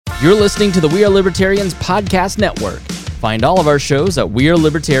You're listening to the We Are Libertarians Podcast Network. Find all of our shows at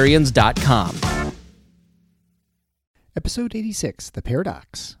wearelibertarians.com. Episode 86, The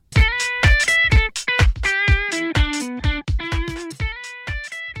Paradox.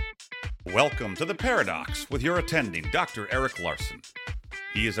 Welcome to The Paradox with your attending, Dr. Eric Larson.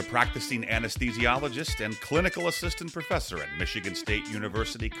 He is a practicing anesthesiologist and clinical assistant professor at Michigan State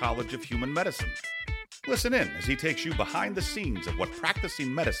University College of Human Medicine. Listen in as he takes you behind the scenes of what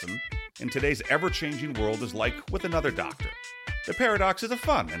practicing medicine in today's ever-changing world is like with another doctor. The Paradox is a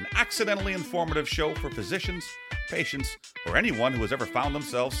fun and accidentally informative show for physicians, patients, or anyone who has ever found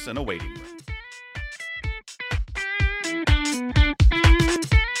themselves in a waiting room.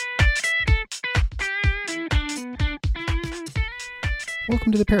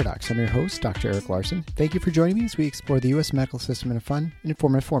 Welcome to The Paradox. I'm your host, Dr. Eric Larson. Thank you for joining me as we explore the U.S. medical system in a fun and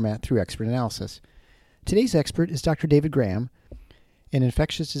informative format through expert analysis. Today's expert is Dr. David Graham, an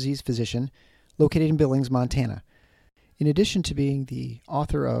infectious disease physician located in Billings, Montana. In addition to being the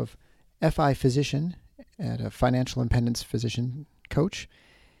author of FI Physician and a financial independence physician coach,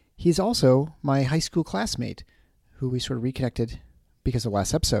 he's also my high school classmate who we sort of reconnected because of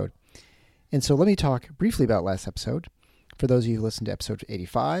last episode. And so let me talk briefly about last episode. For those of you who listened to episode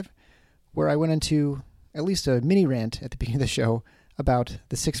 85, where I went into at least a mini rant at the beginning of the show about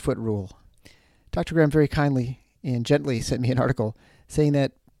the 6-foot rule. Dr. Graham very kindly and gently sent me an article saying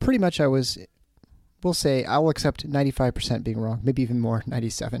that pretty much I'll accept 95% being wrong, maybe even more,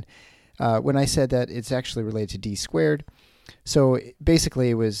 97, when I said that it's actually related to D squared. So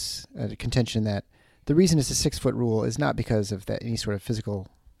basically it was a contention that the reason it's a 6-foot rule is not because of any sort of physical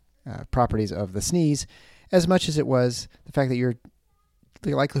properties of the sneeze, as much as it was the fact that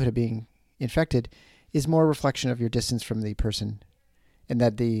the likelihood of being infected is more a reflection of your distance from the person, and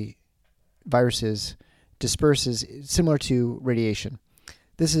that the viruses disperses similar to radiation.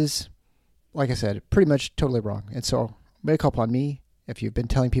 This is, like I said, pretty much totally wrong. And so make up on me. If you've been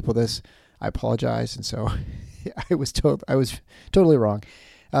telling people this, I apologize. And so I was totally wrong.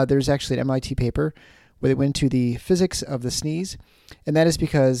 There's actually an MIT paper where they went to the physics of the sneeze. And that is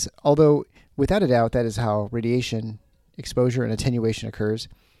because, although without a doubt, that is how radiation exposure and attenuation occurs.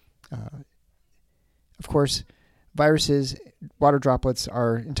 Of course, viruses, water droplets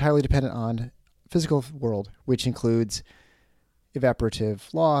are entirely dependent on physical world, which includes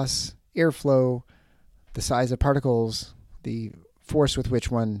evaporative loss, airflow, the size of particles, the force with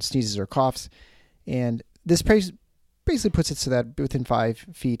which one sneezes or coughs. And this basically puts it so that within 5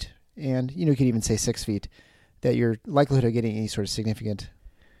 feet, and you could even say 6 feet, that your likelihood of getting any sort of significant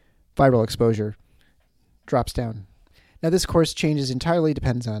viral exposure drops down. Now, this, of course,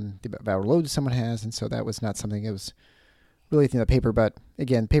 depends on the viral load someone has, and so that was not something that was really in the paper, but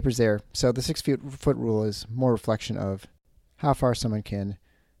again, the paper's there. So the 6-foot rule is more reflection of how far someone can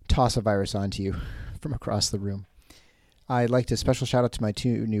toss a virus onto you from across the room. I'd like to special shout out to my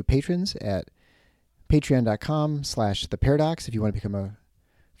 2 new patrons at patreon.com/theparadox. If you want to become a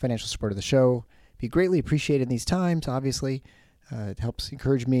financial supporter of the show, be greatly appreciated in these times, obviously. It helps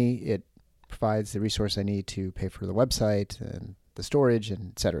encourage me. It provides the resource I need to pay for the website and the storage,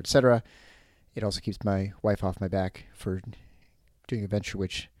 and et cetera, et cetera. It also keeps my wife off my back for doing a venture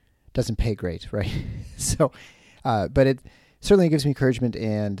which doesn't pay great, right? So, but it certainly gives me encouragement,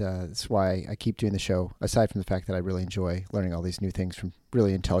 and that's why I keep doing the show, aside from the fact that I really enjoy learning all these new things from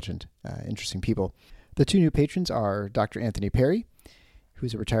really intelligent, interesting people. The 2 new patrons are Dr. Anthony Perry,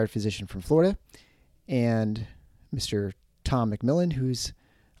 who's a retired physician from Florida, and Mr. Tom McMillan, who's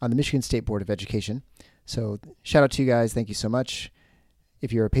on the Michigan State Board of Education. So shout out to you guys. Thank you so much.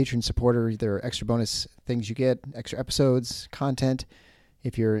 If you're a patron supporter, there are extra bonus things you get, extra episodes, content.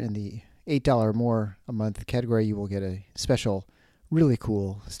 If you're in the $8 or more a month category, you will get a special, really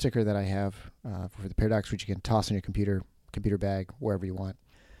cool sticker that I have for the Paradox, which you can toss in your computer bag, wherever you want.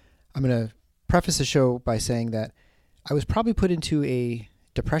 I'm going to preface the show by saying that I was probably put into a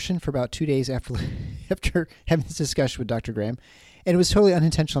depression for about 2 days after having this discussion with Dr. Graham, and it was totally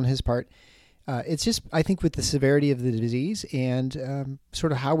unintentional on his part. It's just, I think, with the severity of the disease and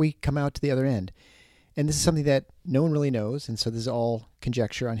sort of how we come out to the other end. And this is something that no one really knows, and so this is all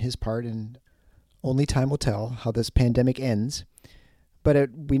conjecture on his part, and only time will tell how this pandemic ends. But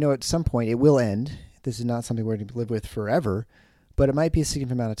we know at some point it will end. This is not something we're going to live with forever, but it might be a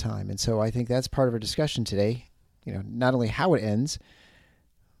significant amount of time. And so I think that's part of our discussion today, not only how it ends,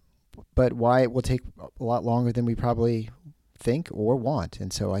 but why it will take a lot longer than we probably think or want.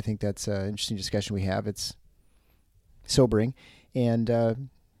 And so I think that's an interesting discussion we have. It's sobering and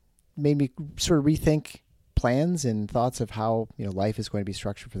made me sort of rethink plans and thoughts of how life is going to be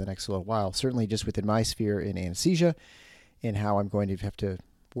structured for the next little while. Certainly just within my sphere in anesthesia, and how I'm going to have to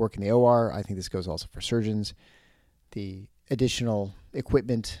work in the OR. I think this goes also for surgeons. The additional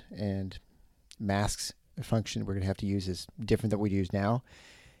equipment and masks function we're going to have to use is different than we use now.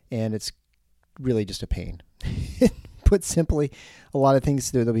 And it's really just a pain. Put simply, a lot of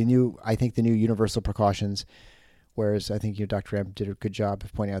things, there'll be the new universal precautions, whereas I think Dr. M did a good job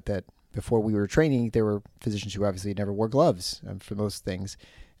of pointing out that before we were training, there were physicians who obviously never wore gloves for most things,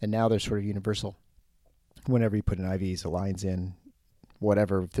 and now they're sort of universal. Whenever you put in IVs, the lines in,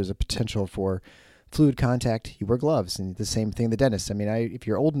 whatever, if there's a potential for fluid contact, you wear gloves. And the same thing the dentist. I mean, if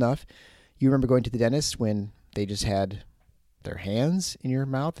you're old enough, you remember going to the dentist when they just had their hands in your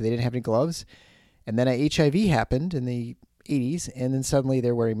mouth, they didn't have any gloves. And then HIV happened in the 80s, and then suddenly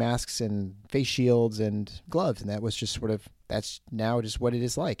they're wearing masks and face shields and gloves. And that was just that's now just what it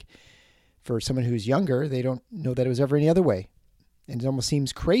is like. For someone who's younger, they don't know that it was ever any other way. And it almost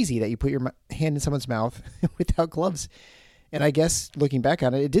seems crazy that you put your hand in someone's mouth without gloves. And I guess looking back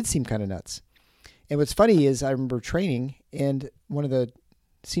on it, it did seem kind of nuts. And what's funny is I remember training, and one of the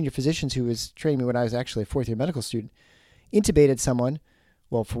senior physicians who was training me when I was actually a fourth-year medical student intubated someone.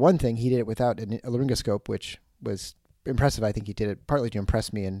 Well, for one thing, he did it without a laryngoscope, which was impressive. I think he did it partly to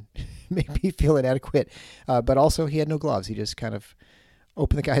impress me and make me feel inadequate. But also, he had no gloves. He just kind of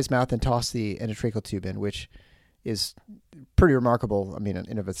opened the guy's mouth and tossed the endotracheal tube in, which is pretty remarkable, I mean,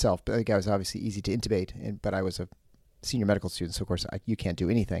 in of itself. But the guy was obviously easy to intubate, but I was a senior medical student, so of course you can't do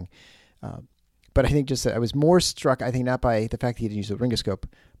anything. But I think just that I was more struck, I think, not by the fact that he didn't use the laryngoscope,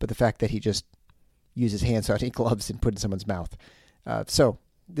 but the fact that he just used his hands without any gloves and put in someone's mouth. So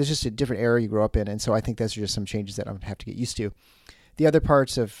there's just a different era you grow up in, and so I think those are just some changes that I'm going to have to get used to. The other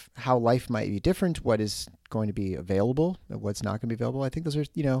parts of how life might be different, what is going to be available, and what's not going to be available, I think those are,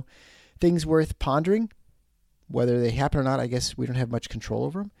 things worth pondering. Whether they happen or not, I guess we don't have much control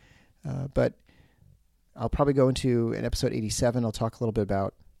over them. But I'll probably go into in episode 87, I'll talk a little bit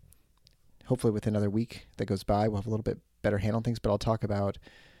about, hopefully with another week that goes by, we'll have a little bit better handle on things, but I'll talk about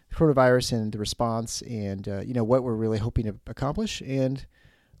coronavirus and the response and, what we're really hoping to accomplish and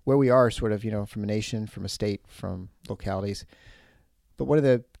where we are sort of, from a nation, from a state, from localities. But one of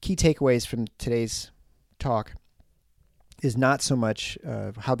the key takeaways from today's talk is not so much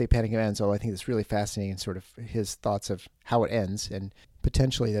how the pandemic ends, although I think it's really fascinating, sort of his thoughts of how it ends and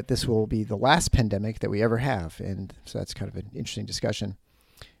potentially that this will be the last pandemic that we ever have. And so that's kind of an interesting discussion.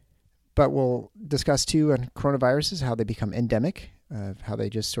 But we'll discuss too on coronaviruses, how they become endemic, how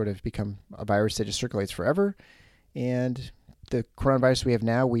they just sort of become a virus that just circulates forever. And the coronavirus we have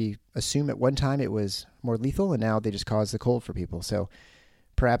now, we assume at one time it was more lethal, and now they just cause the cold for people. So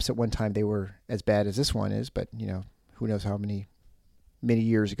perhaps at one time they were as bad as this one is, but who knows how many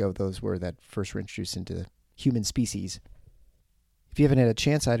years ago those were that first were introduced into the human species. If you haven't had a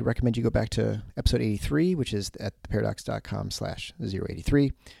chance, I'd recommend you go back to episode 83, which is at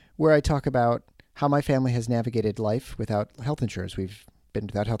theparadox.com/083, where I talk about how my family has navigated life without health insurance. We've been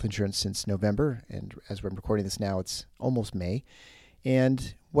without health insurance since November, and as we're recording this now, it's almost May.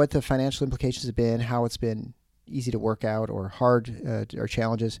 And what the financial implications have been, how it's been easy to work out or hard or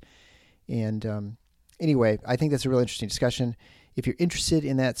challenges. And anyway, I think that's a really interesting discussion. If you're interested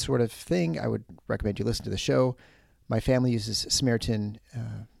in that sort of thing, I would recommend you listen to the show. My family uses Samaritan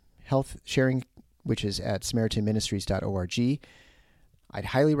Health Sharing, which is at samaritanministries.org. I'd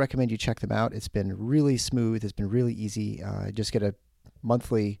highly recommend you check them out. It's been really smooth. It's been really easy. I just get a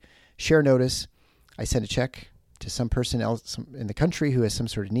monthly share notice. I send a check to some person else in the country who has some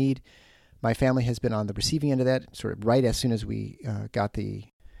sort of need. My family has been on the receiving end of that sort of right as soon as we got the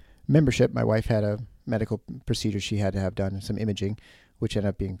membership. My wife had a medical procedure she had to have done, some imaging, which ended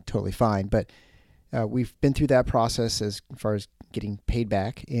up being totally fine. But we've been through that process as far as getting paid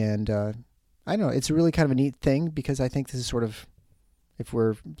back. And I don't know, it's really kind of a neat thing because I think this is sort of, if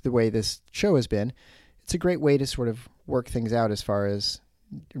we're the way this show has been, it's a great way to sort of work things out as far as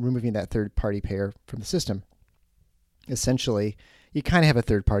removing that third-party payer from the system. Essentially, you kind of have a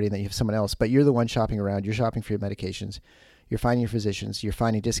third party and then you have someone else, but you're the one shopping around. You're shopping for your medications. You're finding your physicians. You're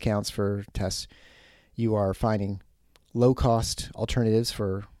finding discounts for tests. You are finding low-cost alternatives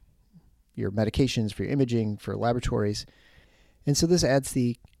for your medications, for your imaging, for laboratories. And so this adds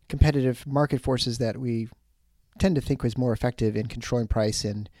the competitive market forces that we tend to think was more effective in controlling price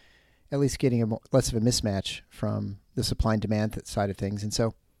and at least getting less of a mismatch from the supply and demand side of things. And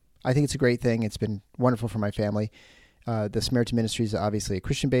so I think it's a great thing. It's been wonderful for my family. The Samaritan Ministries is obviously a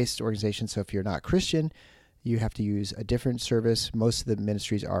Christian-based organization, so if you're not Christian, you have to use a different service. Most of the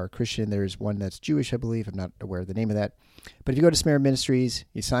ministries are Christian. There's one that's Jewish, I believe. I'm not aware of the name of that. But if you go to Samaritan Ministries,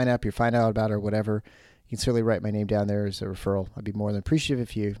 you sign up, you find out about it or whatever, you can certainly write my name down there as a referral. I'd be more than appreciative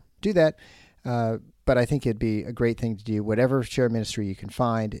if you do that. but I think it'd be a great thing to do. Whatever shared ministry you can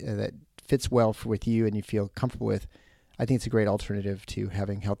find that fits well with you and you feel comfortable with, I think it's a great alternative to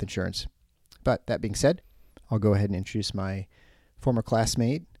having health insurance. But that being said, I'll go ahead and introduce my former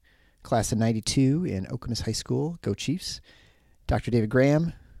classmate, class of 92 in Okemos High School. Go Chiefs. Dr. David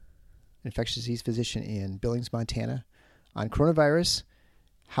Graham, infectious disease physician in Billings, Montana, on coronavirus,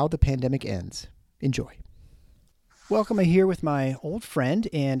 how the pandemic ends. Enjoy. Welcome. I'm here with my old friend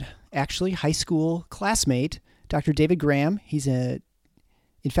and actually high school classmate, Dr. David Graham. He's an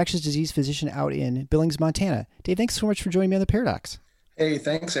infectious disease physician out in Billings, Montana. Dave, thanks so much for joining me on The Paradox. Hey,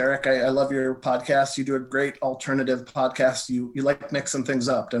 thanks, Eric. I love your podcast. You do a great alternative podcast. You like mixing things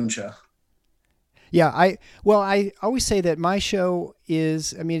up, don't you? Yeah, I always say that my show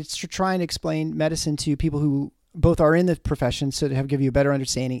is, it's to try and explain medicine to people who both are in the profession, so to give you a better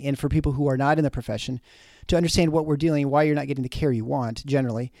understanding, and for people who are not in the profession, to understand what we're dealing, why you're not getting the care you want,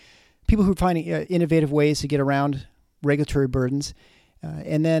 generally. People who are finding innovative ways to get around regulatory burdens.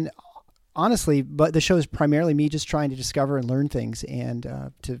 And then, honestly, but the show is primarily me just trying to discover and learn things, and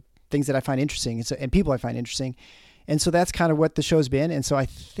to things that I find interesting, and people I find interesting. And so that's kind of what the show's been. And so I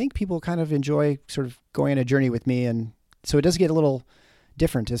think people kind of enjoy sort of going on a journey with me. And so it does get a little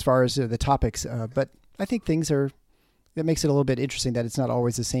different as far as the topics. But I think that makes it a little bit interesting that it's not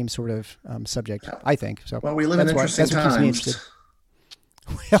always the same sort of subject, I think. So well, we live in interesting times.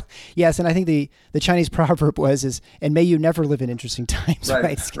 Well, yes. And I think the Chinese proverb and may you never live in interesting times.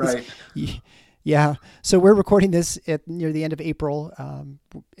 Right. Yeah. So we're recording this near the end of April,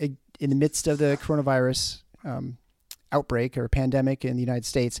 in the midst of the coronavirus outbreak or pandemic in the United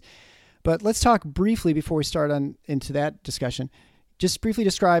States. But let's talk briefly before we start into that discussion. Just briefly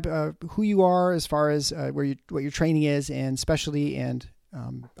describe who you are as far as what your training is and specialty and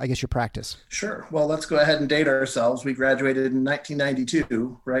I guess your practice. Sure. Well, let's go ahead and date ourselves. We graduated in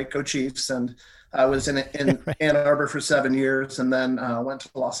 1992, right? Go Chiefs. And I was in right. Ann Arbor for 7 years and then went to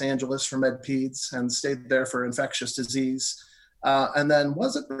Los Angeles for med-peds and stayed there for infectious disease. And then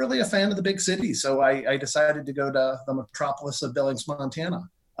wasn't really a fan of the big city. So I decided to go to the metropolis of Billings, Montana.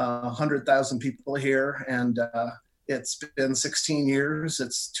 100,000 people here. And it's been 16 years.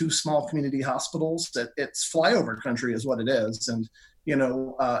 It's 2 small community hospitals. It's flyover country is what it is. And,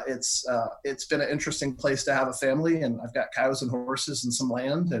 it's been an interesting place to have a family. And I've got cows and horses and some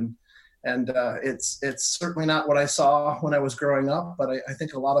land. And it's certainly not what I saw when I was growing up. But I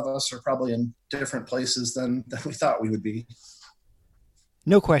think a lot of us are probably in different places than we thought we would be.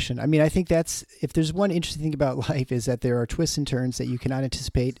 No question. I think if there's one interesting thing about life is that there are twists and turns that you cannot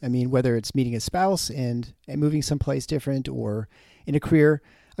anticipate. Whether it's meeting a spouse and moving someplace different or in a career.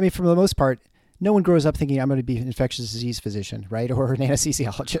 For the most part, no one grows up thinking I'm going to be an infectious disease physician, right? Or an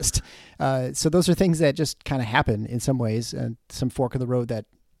anesthesiologist. So those are things that just kind of happen in some ways, and some fork in the road that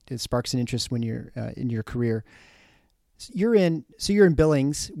it sparks an interest when you're in your career. You're in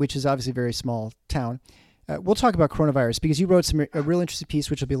Billings, which is obviously a very small town. We'll talk about coronavirus because you wrote a real interesting piece,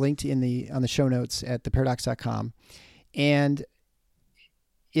 which will be linked on the show notes at theparadox.com. And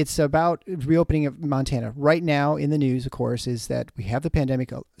it's about reopening of Montana. Right now in the news, of course, is that we have the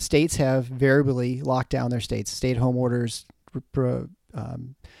pandemic. States have variably locked down their states, stay-at-home orders,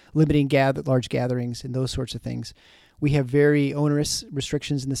 limiting large gatherings and those sorts of things. We have very onerous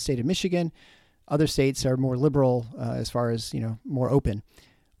restrictions in the state of Michigan. Other states are more liberal as far as, more open.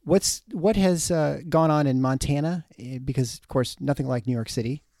 What has gone on in Montana? Because, of course, nothing like New York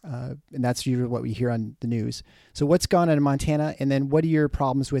City, and that's usually what we hear on the news. So what's gone on in Montana, and then what are your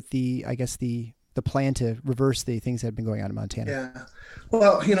problems with the plan to reverse the things that have been going on in Montana? Yeah.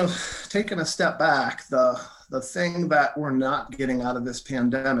 Well, taking a step back, the thing that we're not getting out of this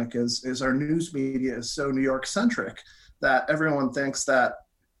pandemic is our news media is so New York centric that everyone thinks that,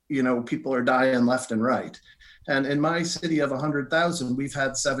 people are dying left and right. And in my city of 100,000, we've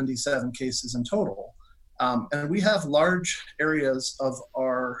had 77 cases in total. And we have large areas of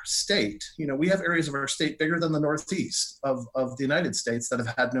our state. We have areas of our state bigger than the Northeast of the United States that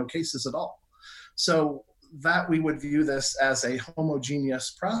have had no cases at all. So that we would view this as a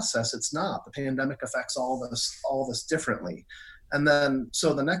homogeneous process. It's not. The pandemic affects all of us differently. And then,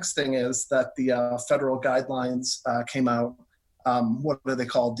 so the next thing is that the federal guidelines came out. What are they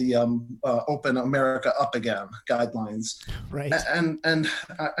called? The Open America Up Again guidelines. Right.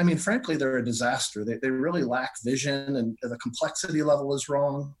 And frankly, they're a disaster. They really lack vision, and the complexity level is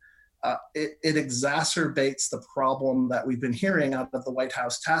wrong. It exacerbates the problem that we've been hearing out of the White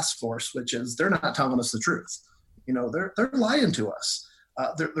House task force, which is they're not telling us the truth. They're lying to us.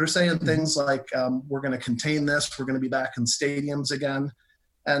 They're saying things like, we're going to contain this. We're going to be back in stadiums again.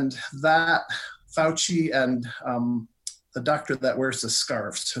 And that Fauci and the doctor that wears the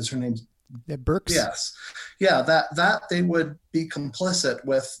scarves, her name's That Burks? Yes. Yeah, that they would be complicit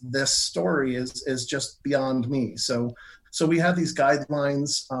with this story is just beyond me. So we have these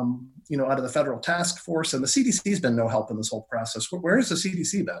guidelines, out of the federal task force, and the CDC's been no help in this whole process. Where has the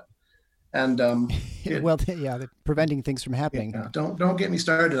CDC been? And they're preventing things from happening. Yeah, don't get me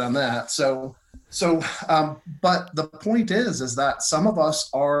started on that. But the point is that some of us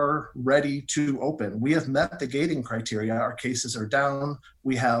are ready to open. We have met the gating criteria. Our cases are down.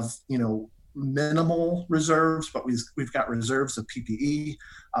 We have, minimal reserves, but we've got reserves of PPE.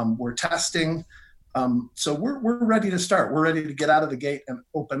 We're testing. So we're ready to start. We're ready to get out of the gate and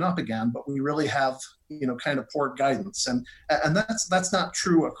open up again, but we really have, kind of poor guidance. And that's not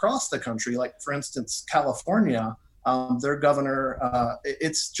true across the country. Like, for instance, California, their governor,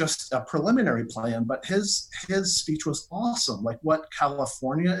 it's just a preliminary plan, but his speech was awesome. Like what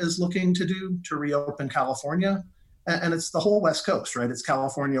California is looking to do to reopen California. And it's the whole West Coast, right? It's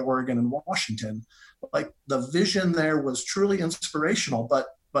California, Oregon, and Washington. Like the vision there was truly inspirational, but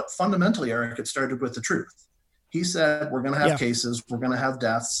fundamentally, Eric, it started with the truth. He said, we're going to have cases, we're going to have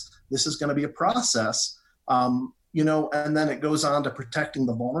deaths. This is going to be a process, and then it goes on to protecting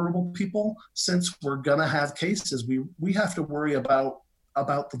the vulnerable people. Since we're going to have cases, we have to worry about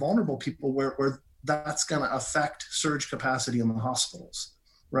the vulnerable people where that's going to affect surge capacity in the hospitals,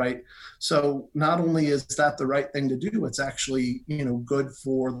 right? So not only is that the right thing to do, it's actually, good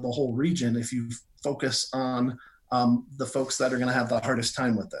for the whole region if you focus on the folks that are going to have the hardest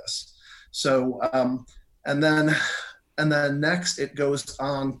time with this. So, and then next it goes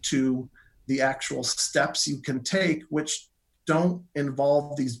on to the actual steps you can take, which don't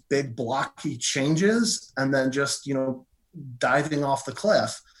involve these big blocky changes and then just, diving off the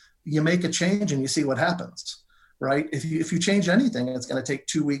cliff. You make a change and you see what happens, right? If you change anything, it's going to take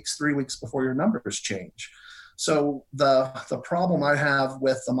 2 weeks, 3 weeks before your numbers change. So the problem I have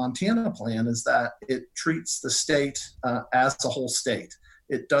with the Montana plan is that it treats the state as a whole state.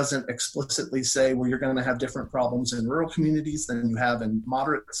 It doesn't explicitly say, well, you're going to have different problems in rural communities than you have in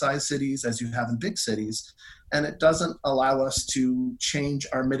moderate-sized cities as you have in big cities. And it doesn't allow us to change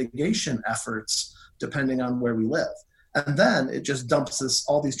our mitigation efforts depending on where we live. And then it just dumps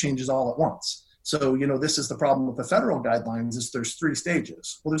all these changes all at once. So, this is the problem with the federal guidelines is there's 3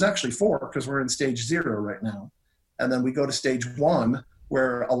 stages. Well, there's actually 4 because we're in stage 0 right now. And then we go to stage 1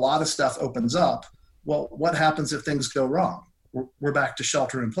 where a lot of stuff opens up. Well, what happens if things go wrong? We're back to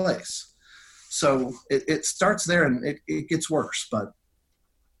shelter in place. So it starts there and it gets worse, but.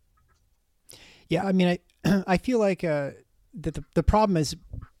 Yeah. I mean, I feel like that the problem is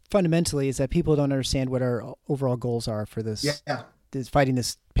fundamentally is that people don't understand what our overall goals are for this, this fighting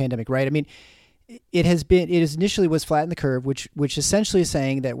this pandemic, right? I mean, it initially was flatten the curve, which essentially is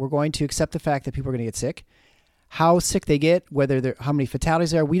saying that we're going to accept the fact that people are going to get sick. How sick they get, how many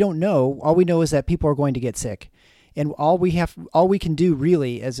fatalities there are, we don't know. All we know is that people are going to get sick. And all we can do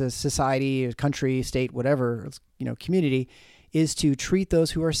really as a society, a country, state, whatever, community, is to treat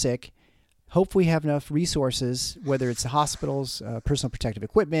those who are sick. Hope we have enough resources, whether it's the hospitals, personal protective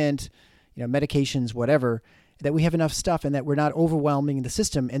equipment, medications, whatever, that we have enough stuff and that we're not overwhelming the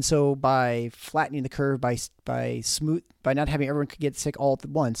system. And so by flattening the curve, by not having everyone get sick all at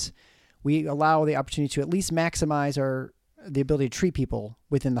once, we allow the opportunity to at least maximize the ability to treat people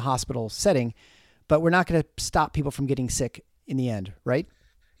within the hospital setting. But we're not going to stop people from getting sick in the end, right?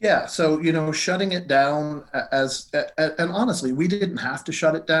 Yeah. So, shutting it down and honestly, we didn't have to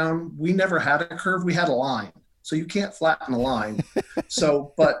shut it down. We never had a curve. We had a line. So you can't flatten a line.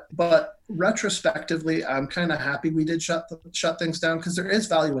 So, but retrospectively, I'm kind of happy we did shut things down because there is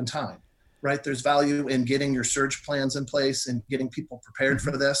value in time, right? There's value in getting your surge plans in place and getting people prepared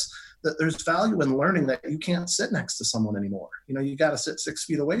for this. That there's value in learning that you can't sit next to someone anymore. You got to sit 6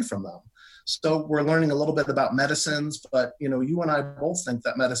 feet away from them. So we're learning a little bit about medicines, but, you and I both think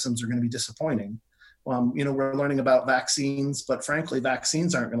that medicines are going to be disappointing. We're learning about vaccines, but frankly,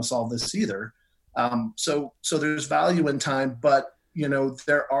 vaccines aren't going to solve this either. So there's value in time, but,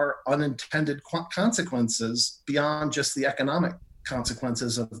 there are unintended consequences beyond just the economic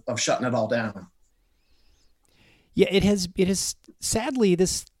consequences of shutting it all down. Yeah, it has sadly,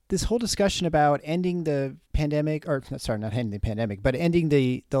 this whole discussion about ending the pandemic, or sorry, not ending the pandemic, but ending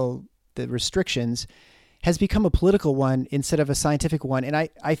the restrictions has become a political one instead of a scientific one. And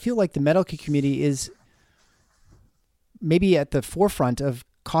I feel like the medical community is maybe at the forefront of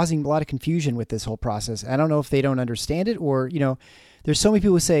causing a lot of confusion with this whole process. I don't know if they don't understand it or, there's so many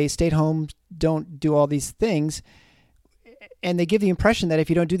people who say, stay at home, don't do all these things. And they give the impression that if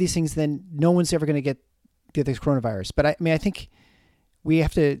you don't do these things, then no one's ever going to get this coronavirus. But I think we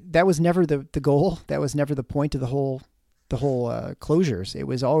have to, that was never the goal. That was never the point of the whole closures. It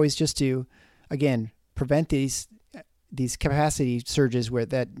was always just to, again, prevent these capacity surges where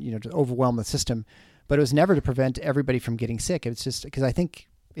that, to overwhelm the system, but it was never to prevent everybody from getting sick. It's just because I think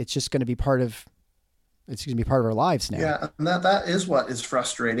it's just going to be part of our lives now. Yeah, and that is what is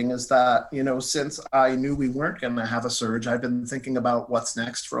frustrating, is that, since I knew we weren't going to have a surge, I've been thinking about what's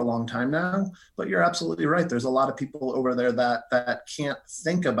next for a long time now. But you're absolutely right. There's a lot of people over there that can't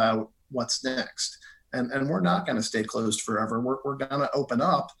think about what's next. And we're not going to stay closed forever. We're going to open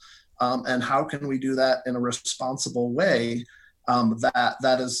up. And how can we do that in a responsible way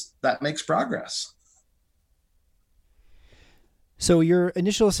that makes progress? So your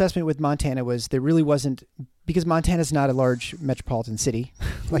initial assessment with Montana was there really wasn't, because Montana's not a large metropolitan city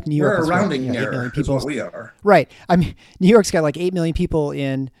like New York. We're a rounding 8 million error, people. is what we are. Right. I mean, New York's got like 8 million people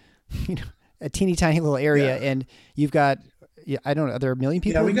in a teeny tiny little area, and you've got, I don't know, are there a million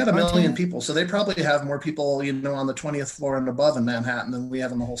people? Yeah, we got a Montana? million people. So they probably have more people, on the 20th floor and above in Manhattan than we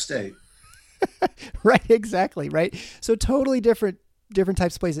have in the whole state. Right, exactly, right. So totally different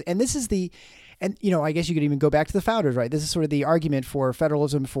types of places. And this is I guess you could even go back to the founders, right? This is sort of the argument for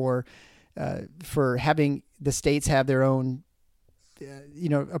federalism, for having the states have their own,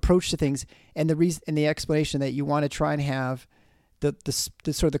 approach to things, and the reason and the explanation that you want to try and have the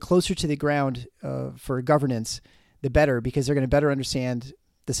sort of the closer to the ground for governance, the better, because they're going to better understand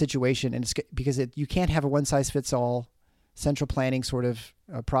the situation, and you can't have a one size fits all central planning sort of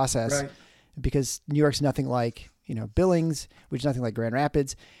process, right? Because New York's nothing like Billings, which is nothing like Grand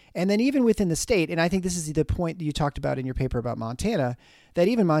Rapids. And then even within the state, and I think this is the point that you talked about in your paper about Montana, that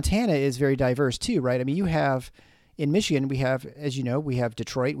even Montana is very diverse too, right? I mean, you have, in Michigan, we have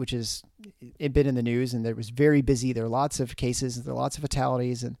Detroit, which has been in the news, and it was very busy. There are lots of cases, there are lots of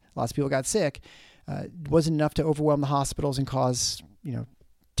fatalities, and lots of people got sick. It wasn't enough to overwhelm the hospitals and cause,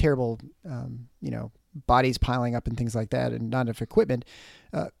 terrible, bodies piling up and things like that, and not enough equipment.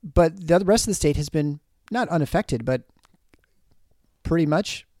 But the rest of the state has been not unaffected, but pretty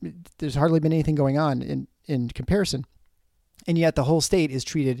much there's hardly been anything going on in comparison. And yet the whole state is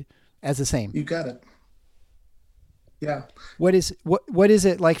treated as the same. You got it. Yeah. What is it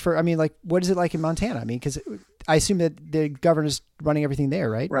like what is it like in Montana? I mean, because I assume that the governor's running everything there,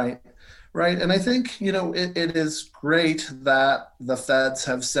 right? Right. And I think, it is great that the feds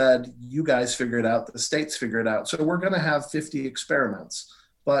have said, you guys figure it out, the states figure it out. So we're going to have 50 experiments,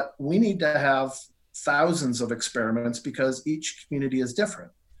 but we need to have thousands of experiments because each community is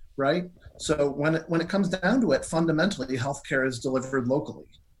different, right? So when it comes down to it, fundamentally, healthcare is delivered locally,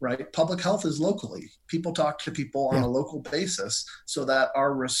 right? Public health is locally. People talk to people on a local basis, so that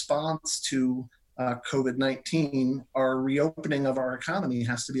our response to COVID-19, our reopening of our economy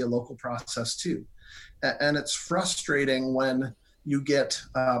has to be a local process too. And it's frustrating when you get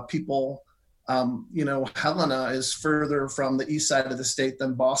people, Helena is further from the east side of the state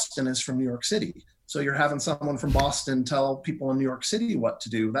than Boston is from New York City. So you're having someone from Boston tell people in New York City what to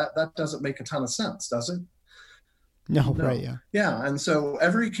do. That doesn't make a ton of sense, does it? No, right, yeah. Yeah, and so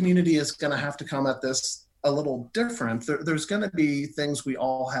every community is going to have to come at this a little different. There's going to be things we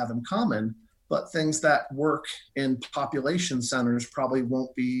all have in common, but things that work in population centers probably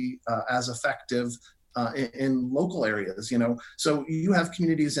won't be as effective in local areas, So you have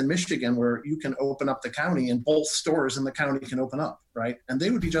communities in Michigan where you can open up the county and both stores in the county can open up, right? And they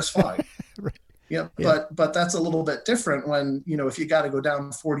would be just fine. Right. Yeah, but that's a little bit different when, if you got to go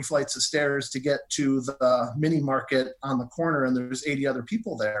down 40 flights of stairs to get to the mini market on the corner and there's 80 other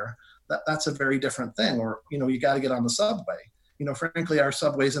people there, that's a very different thing. Or, you got to get on the subway. Frankly, our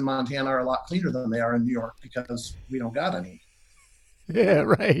subways in Montana are a lot cleaner than they are in New York because we don't got any. Yeah,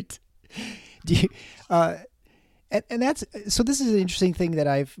 right. Do you, and that's, so this is an interesting thing that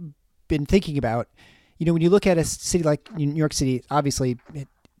I've been thinking about. When you look at a city like New York City, obviously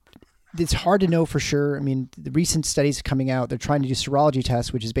it's hard to know for sure. I mean, the recent studies coming out, they're trying to do serology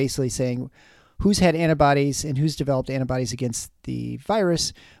tests, which is basically saying who's had antibodies and who's developed antibodies against the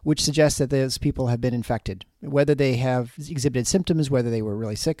virus, which suggests that those people have been infected, whether they have exhibited symptoms, whether they were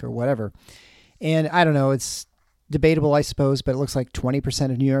really sick or whatever. And I don't know, it's debatable, I suppose, but it looks like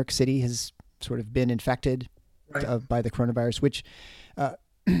 20% of New York City has sort of been infected by the coronavirus, which,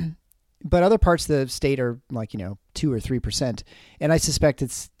 but other parts of the state are like, 2 or 3%. And I suspect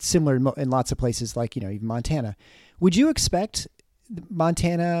it's similar in lots of places like, even Montana. Would you expect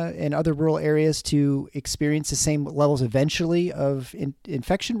Montana and other rural areas to experience the same levels eventually of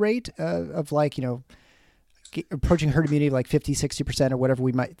infection rate of like, approaching herd immunity like 50, 60% or whatever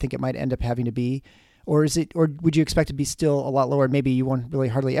we might think it might end up having to be? Or would you expect it to be still a lot lower? Maybe you won't really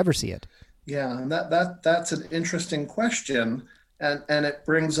hardly ever see it. Yeah, and that's an interesting question. And it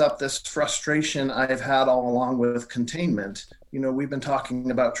brings up this frustration I've had all along with containment. We've been talking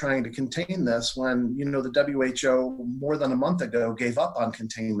about trying to contain this when, the WHO more than a month ago gave up on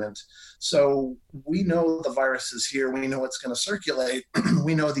containment. So we know the virus is here. We know it's going to circulate.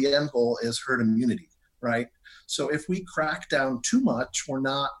 We know the end goal is herd immunity, right? So if we crack down too much, we're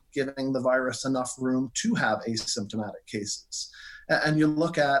not giving the virus enough room to have asymptomatic cases. And you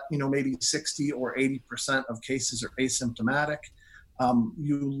look at, maybe 60 or 80% of cases are asymptomatic.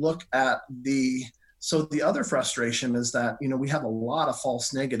 You look at the other frustration is that, we have a lot of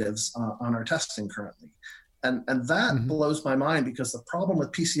false negatives on our testing currently. And that blows my mind, because the problem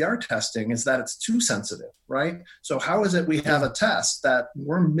with PCR testing is that it's too sensitive, right? So how is it we have a test that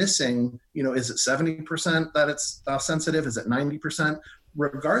we're missing, is it 70% that it's sensitive? Is it 90%?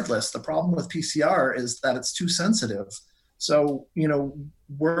 Regardless, the problem with PCR is that it's too sensitive. So,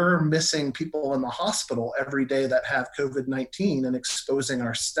 we're missing people in the hospital every day that have COVID-19 and exposing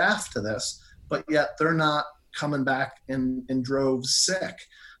our staff to this, but yet they're not coming back in droves sick.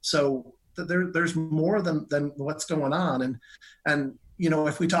 So there's more than what's going on. And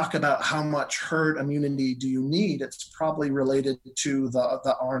if we talk about how much herd immunity do you need, it's probably related to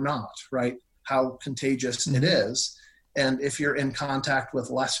the R naught, right? How contagious it is. And if you're in contact with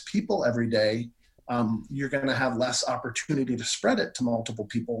less people every day, you're going to have less opportunity to spread it to multiple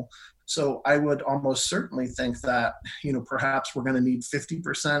people. So I would almost certainly think that, perhaps we're going to need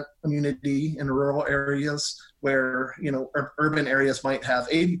 50% immunity in rural areas where, urban areas might have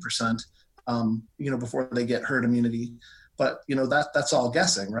 80%, before they get herd immunity. But, that's all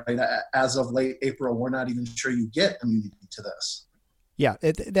guessing, right? As of late April, we're not even sure you get immunity to this. Yeah,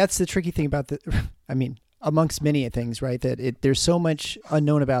 that's the tricky thing about amongst many things, right? That there's so much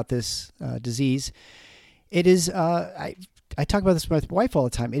unknown about this disease. It is, I talk about this with my wife all the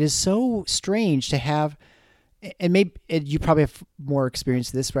time. It is so strange to have, and maybe you probably have more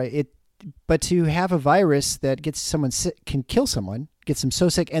experience with this, right? But to have a virus that gets someone sick, can kill someone, gets them so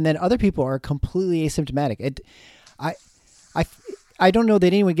sick, and then other people are completely asymptomatic. I don't know that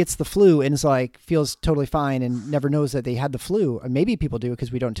anyone gets the flu and is feels totally fine and never knows that they had the flu. Maybe people do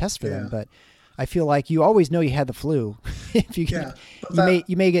because we don't test for them, but I feel like you always know you had the flu. If you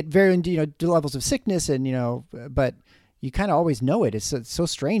you may get varying levels of sickness and but you kind of always know it. It's so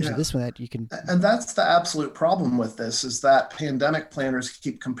strange that this one that you can. And that's the absolute problem with this, is that pandemic planners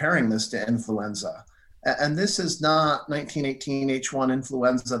keep comparing this to influenza. And this is not 1918 H1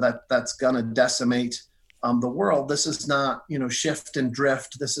 influenza that's going to decimate the world. This is not, shift and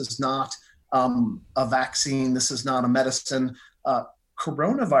drift. This is not a vaccine. This is not a medicine.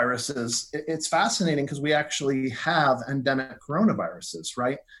 Coronaviruses, it's fascinating because we actually have endemic coronaviruses,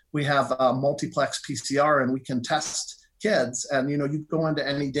 right? We have multiplex PCR and we can test kids. And, you go into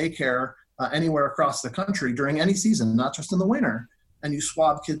any daycare anywhere across the country during any season, not just in the winter, and you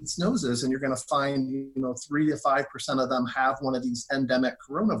swab kids' noses and you're going to find, 3 to 5% of them have one of these endemic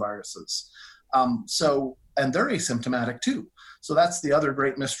coronaviruses. And they're asymptomatic too. So that's the other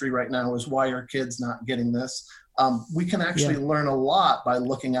great mystery right now, is why are kids not getting this? We can actually learn a lot by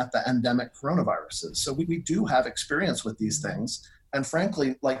looking at the endemic coronaviruses. So we do have experience with these things. And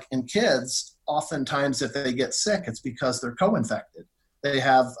frankly, like in kids, oftentimes if they get sick, it's because they're co-infected. They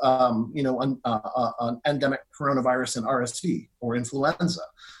have, an endemic coronavirus in RSV or influenza.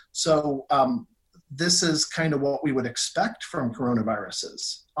 So this is kind of what we would expect from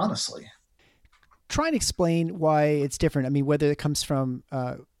coronaviruses, honestly. Try and explain why it's different. Whether it comes from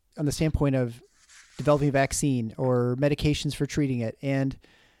on the standpoint of developing a vaccine or medications for treating it, and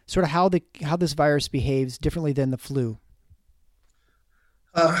sort of how this virus behaves differently than the flu.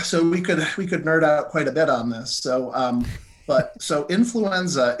 So we could nerd out quite a bit on this. So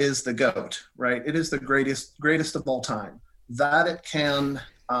influenza is the GOAT, right? It is the greatest of all time. That it can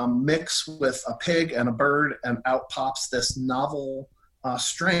mix with a pig and a bird, and out pops this novel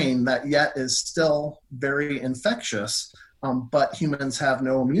strain that yet is still very infectious, but humans have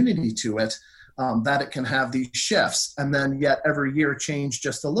no immunity to it. That it can have these shifts, and then yet every year change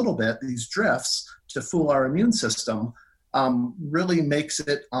just a little bit, these drifts to fool our immune system, really makes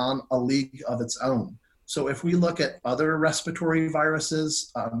it on a league of its own. So if we look at other respiratory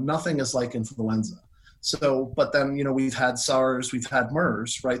viruses, nothing is like influenza. So, but then, we've had SARS, we've had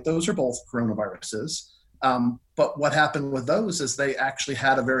MERS, right? Those are both coronaviruses. But what happened with those is they actually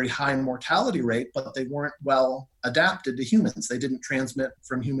had a very high mortality rate, but they weren't well adapted to humans. They didn't transmit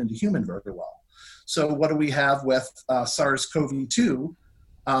from human to human very well. So what do we have with SARS-CoV-2?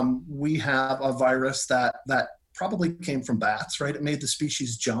 We have a virus that probably came from bats, right? It made the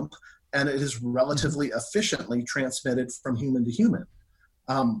species jump, and it is relatively efficiently transmitted from human to human.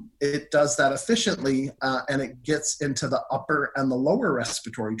 It does that efficiently, and it gets into the upper and the lower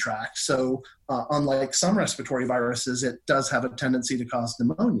respiratory tract. So unlike some respiratory viruses, it does have a tendency to cause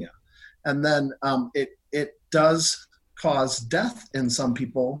pneumonia. And then it does cause death in some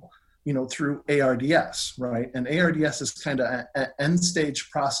people, through ARDS, right? And ARDS is kind of an end stage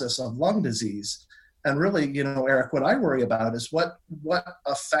process of lung disease. And really, Eric, what I worry about is what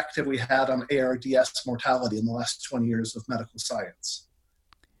effect have we had on ARDS mortality in the last 20 years of medical science?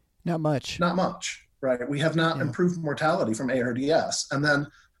 Not much. Not much, right? We have not improved mortality from ARDS. And then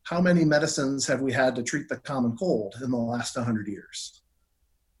how many medicines have we had to treat the common cold in the last 100 years?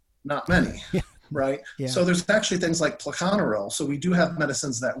 Not many, right? Yeah. So there's actually things like plecanaril. So we do have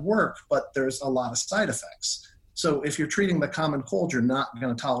medicines that work, but there's a lot of side effects. So if you're treating the common cold, you're not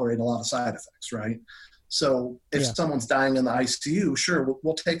going to tolerate a lot of side effects, right? So if someone's dying in the ICU, sure,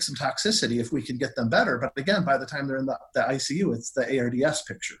 we'll take some toxicity if we can get them better. But again, by the time they're in the ICU, it's the ARDS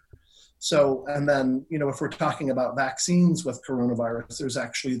picture. So, and then, if we're talking about vaccines with coronavirus, there's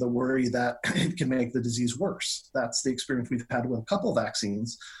actually the worry that it can make the disease worse. That's the experience we've had with a couple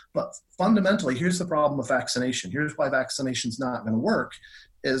vaccines. But fundamentally, here's the problem with vaccination. Here's why vaccination's not going to work,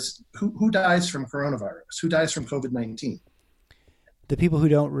 is who dies from coronavirus? Who dies from COVID-19? The people who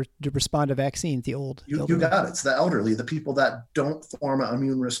don't respond to vaccines, the old. You got it. It's the elderly, the people that don't form an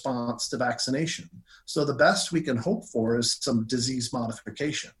immune response to vaccination. So the best we can hope for is some disease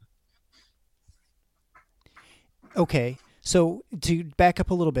modification. Okay, so to back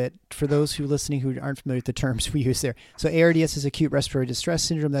up a little bit, for those who are listening who aren't familiar with the terms we use there, so ARDS is acute respiratory distress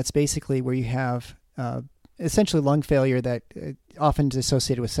syndrome. That's basically where you have essentially lung failure that often is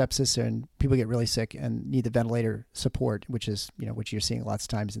associated with sepsis, and people get really sick and need the ventilator support, which is which you're seeing lots of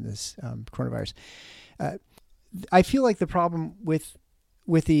times in this coronavirus. I feel like the problem with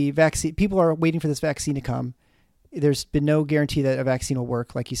the vaccine, people are waiting for this vaccine to come. There's been no guarantee that a vaccine will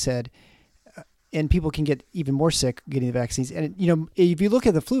work, like you said. And people can get even more sick getting the vaccines. And, if you look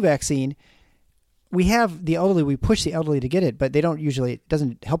at the flu vaccine, we have the elderly, we push the elderly to get it, but it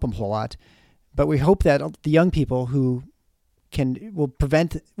doesn't help them a whole lot. But we hope that the young people who will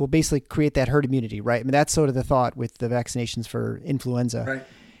basically create that herd immunity, right? I mean, that's sort of the thought with the vaccinations for influenza. Right.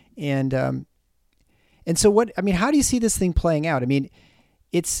 And so how do you see this thing playing out? I mean,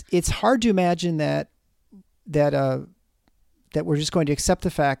 it's hard to imagine that we're just going to accept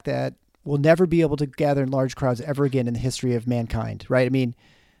the fact that we'll never be able to gather in large crowds ever again in the history of mankind, right? I mean,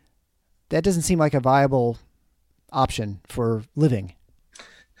 that doesn't seem like a viable option for living.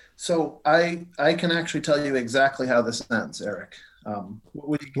 So I can actually tell you exactly how this ends, Eric.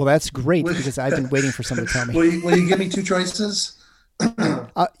 Well, that's great because I've been waiting for someone to tell me. Will you give me two choices?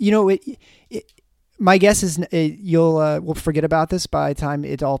 My guess is we'll forget about this by the time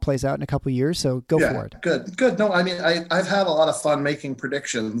it all plays out in a couple of years. So go for it. Good. No, I mean, I've had a lot of fun making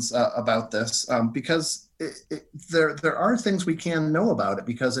predictions about this because there are things we can know about it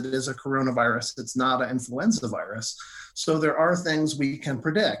because it is a coronavirus. It's not an influenza virus. So there are things we can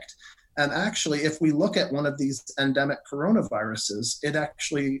predict. And actually, if we look at one of these endemic coronaviruses, it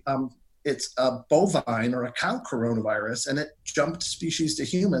actually it's a bovine or a cow coronavirus, and it jumped species to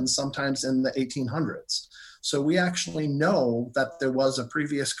humans sometimes in the 1800s. So we actually know that there was a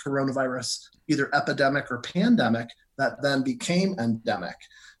previous coronavirus, either epidemic or pandemic, that then became endemic.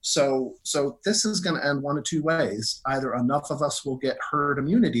 So this is going to end one of two ways. Either enough of us will get herd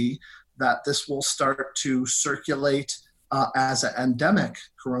immunity that this will start to circulate as an endemic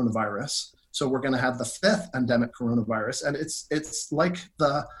coronavirus. So we're going to have the fifth endemic coronavirus, and it's like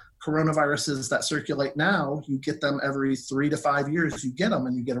the coronaviruses that circulate now. You get them every 3 to 5 years. You get them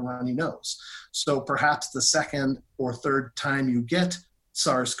and you get a runny nose. So perhaps the second or third time you get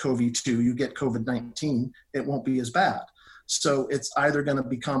SARS-CoV-2, you get COVID-19, it won't be as bad. So it's either going to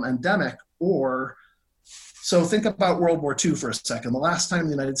become endemic or, so think about World War II for a second. The last time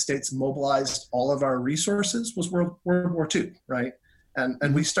the United States mobilized all of our resources was World War II, right?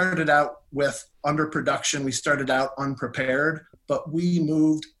 And we started out with underproduction. We started out unprepared, but we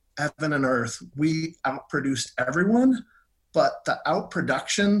moved heaven and earth. We outproduced everyone, but the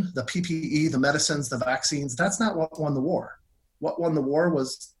outproduction, the PPE, the medicines, the vaccines, that's not what won the war. What won the war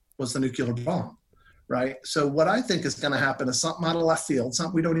was the nuclear bomb, right? So what I think is going to happen is something out of left field,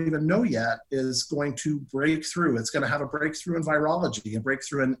 something we don't even know yet is going to break through. It's going to have a breakthrough in virology, a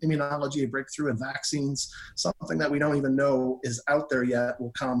breakthrough in immunology, a breakthrough in vaccines, something that we don't even know is out there yet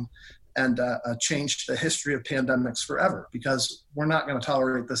will come and change the history of pandemics forever, because we're not going to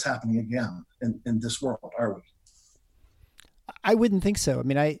tolerate this happening again in this world, are we? I wouldn't think so. I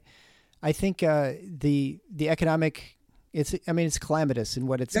mean, I think the economic, it's calamitous in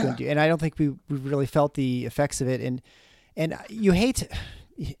what it's going to do. And I don't think we really felt the effects of it. And And you hate,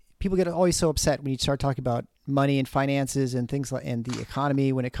 people get always so upset when you start talking about money and finances and things like, and the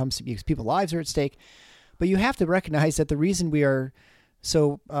economy when it comes to, because people's lives are at stake. But you have to recognize that the reason we're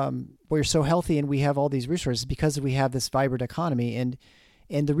so healthy and we have all these resources is because we have this vibrant economy.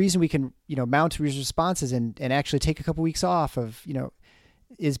 And the reason we can, mount responses and actually take a couple weeks off of,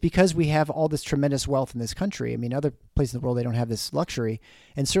 is because we have all this tremendous wealth in this country. I mean, other places in the world, they don't have this luxury.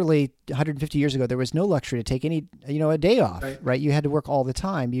 And certainly 150 years ago, there was no luxury to take any, a day off, right? You had to work all the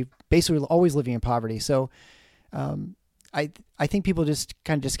time. You basically were always living in poverty. So I think people just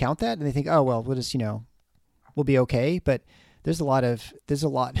kind of discount that and they think, oh, well, we'll just, we'll be okay. But there's a lot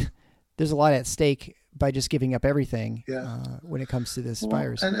at stake by just giving up everything when it comes to this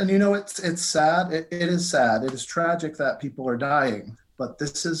virus. And it's sad. It is sad. It is tragic that people are dying. But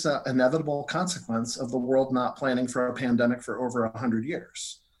this is an inevitable consequence of the world not planning for a pandemic for over 100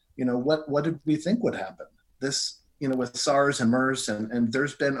 years. What did we think would happen? This, with SARS and MERS, and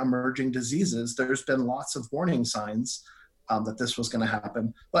there's been emerging diseases, there's been lots of warning signs that this was going to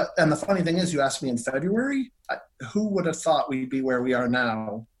happen. And the funny thing is, you asked me in February, who would have thought we'd be where we are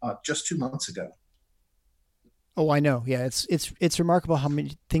now just 2 months ago? Oh, I know. Yeah, it's remarkable how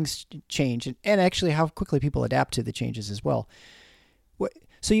many things change and actually how quickly people adapt to the changes as well.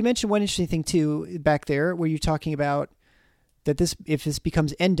 So you mentioned one interesting thing too back there, where you're talking about that if this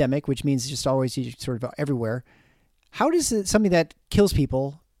becomes endemic, which means just always sort of everywhere, how does something that kills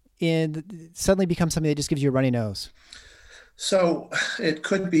people suddenly become something that just gives you a runny nose? So it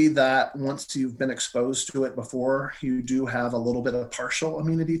could be that once you've been exposed to it before, you do have a little bit of partial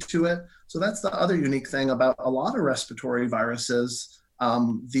immunity to it. So that's the other unique thing about a lot of respiratory viruses.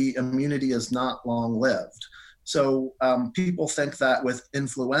 The immunity is not long-lived. So people think that with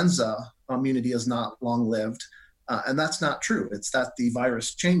influenza, immunity is not long-lived, and that's not true. It's that the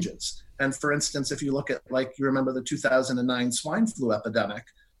virus changes. And for instance, if you look at, you remember the 2009 swine flu epidemic,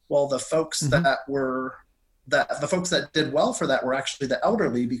 well, the folks the folks that did well for that were actually the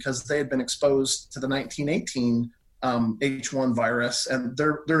elderly because they had been exposed to the 1918 H1 virus, and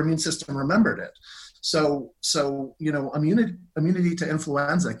their immune system remembered it. So immunity to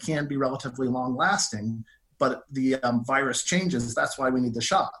influenza can be relatively long-lasting. But the virus changes. That's why we need the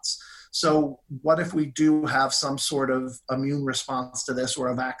shots. So what if we do have some sort of immune response to this or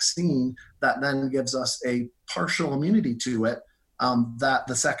a vaccine that then gives us a partial immunity to it, that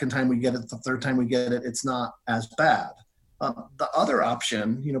the second time we get it, the third time we get it, it's not as bad. The other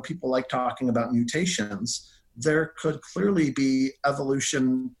option, people like talking about mutations. There could clearly be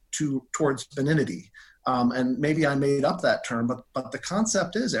evolution towards benignity. And maybe I made up that term, but the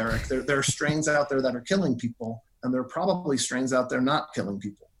concept is, Eric, there are strains out there that are killing people, and there are probably strains out there not killing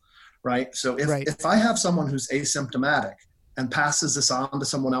people, right? So if I have someone who's asymptomatic and passes this on to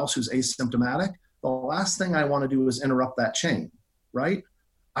someone else who's asymptomatic, the last thing I want to do is interrupt that chain, right?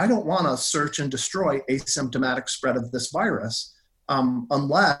 I don't want to search and destroy asymptomatic spread of this virus.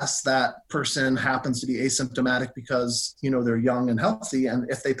 Unless that person happens to be asymptomatic because, they're young and healthy.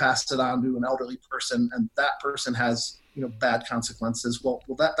 And if they pass it on to an elderly person and that person has, bad consequences, well,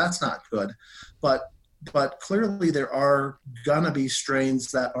 that's not good. But clearly there are going to be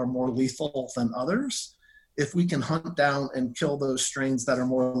strains that are more lethal than others. If we can hunt down and kill those strains that are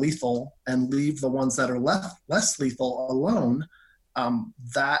more lethal and leave the ones that are less lethal alone,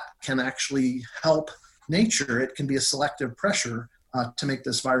 that can actually help nature. It can be a selective pressure to make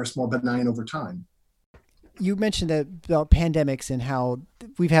this virus more benign over time. You mentioned about pandemics and how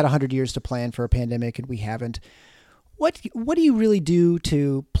we've had 100 years to plan for a pandemic and we haven't. What do you really do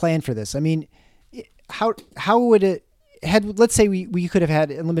to plan for this? I mean, how would it let's say we could have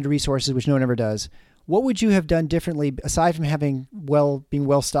had unlimited resources, which no one ever does. What would you have done differently aside from being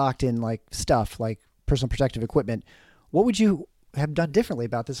well stocked in stuff like personal protective equipment? What would you have done differently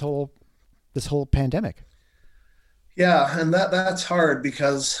about this whole pandemic? Yeah, and that's hard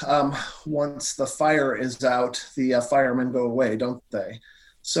because once the fire is out, the firemen go away, don't they?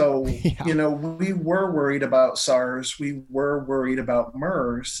 So, we were worried about SARS, we were worried about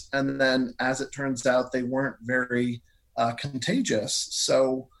MERS, and then as it turns out, they weren't very contagious.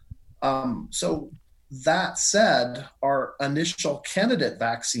 So that said, our initial candidate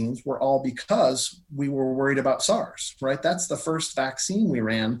vaccines were all because we were worried about SARS, right? That's the first vaccine we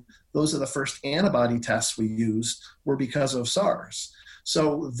ran. Those are the first antibody tests we used were because of SARS.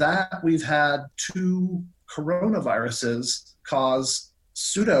 So that we've had 2 coronaviruses cause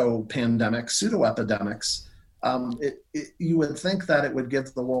pseudo-pandemics, pseudo-epidemics. You would think that it would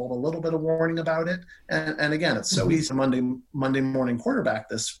give the world a little bit of warning about it. And again, it's so easy to Monday morning quarterback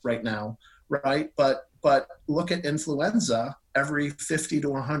this right now, right? But look at influenza. every 50 to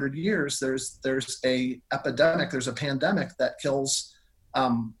 100 years, there's a epidemic, there's a pandemic that kills,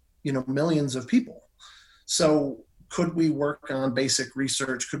 millions of people. So could we work on basic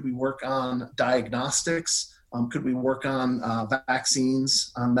research? Could we work on diagnostics? Could we work on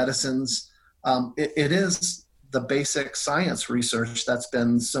vaccines, on medicines? It is the basic science research that's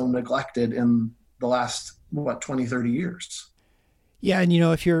been so neglected in the last, 20, 30 years. Yeah. And,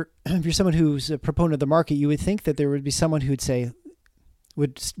 if you're someone who's a proponent of the market, you would think that there would be someone who'd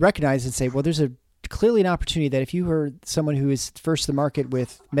recognize and say, well, there's clearly an opportunity that if you were someone who is first to the market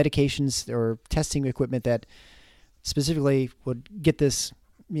with medications or testing equipment that specifically would get this,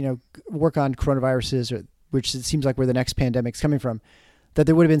 work on coronaviruses, which it seems like where the next pandemic's coming from, that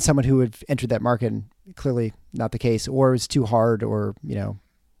there would have been someone who would entered that market, and clearly not the case, or it was too hard, or,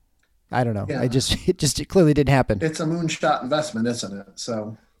 I don't know. Yeah. It clearly didn't happen. It's a moonshot investment, isn't it?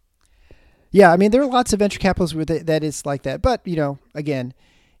 So. Yeah. I mean, there are lots of venture capitalists with it that is like that, but, again,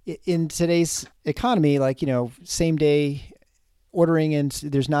 in today's economy, same day ordering, and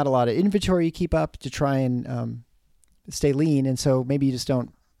there's not a lot of inventory you keep up to try and stay lean. And so maybe you just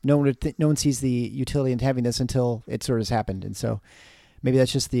don't, no one sees the utility in having this until it sort of has happened. And so maybe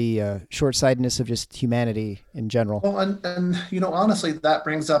that's just the short-sightedness of just humanity in general. Well, and honestly, that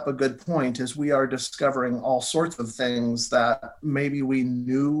brings up a good point, is we are discovering all sorts of things that maybe we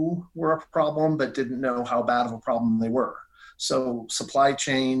knew were a problem, but didn't know how bad of a problem they were. So supply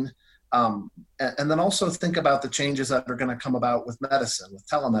chain, and then also think about the changes that are going to come about with medicine, with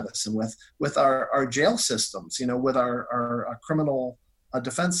telemedicine, with our jail systems, with our criminal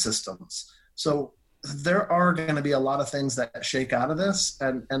defense systems. So there are going to be a lot of things that shake out of this,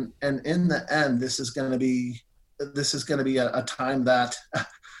 and in the end, this is going to be a time that,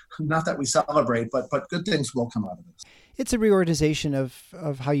 not that we celebrate, but good things will come out of this. It's a reorganization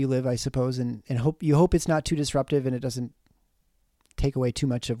of how you live, I suppose, and hope it's not too disruptive and it doesn't take away too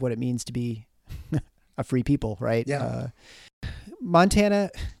much of what it means to be a free people, right? Yeah.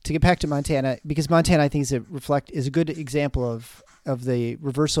 Montana, to get back to Montana, because Montana, I think, is a good example of the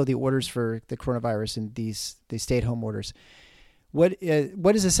reversal of the orders for the coronavirus and the stay-at-home orders. What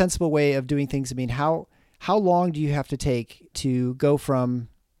is a sensible way of doing things? I mean, how long do you have to take to go from,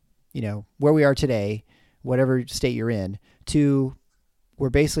 where we are today, whatever state you're in, to we're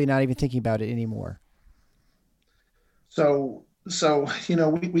basically not even thinking about it anymore? So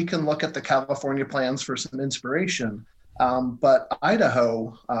we can look at the California plans for some inspiration. But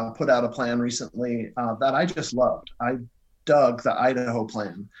Idaho put out a plan recently that I just loved. I dug the Idaho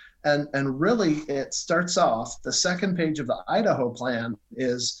plan. And really, it starts off, the second page of the Idaho plan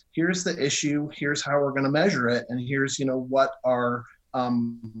is, here's the issue, here's how we're going to measure it, and here's, what our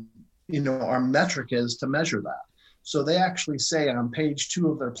metric is to measure that. So they actually say on page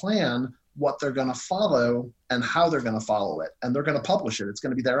 2 of their plan what they're going to follow and how they're going to follow it. And they're going to publish it. It's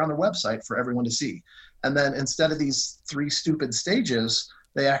going to be there on their website for everyone to see. And then instead of these 3 stupid stages,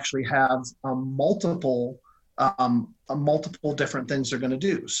 they actually have multiple different things they're going to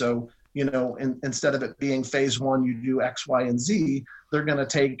do. So, instead of it being phase 1, you do X, Y, and Z, they're going to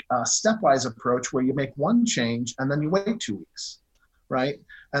take a stepwise approach where you make one change and then you wait 2 weeks, right?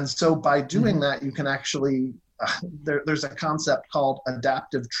 And so by doing that, you can actually, there's a concept called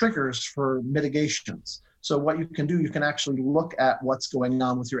adaptive triggers for mitigations. So what you can do, you can actually look at what's going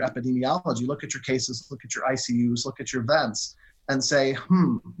on with your epidemiology, look at your cases, look at your ICUs, look at your vents, and say,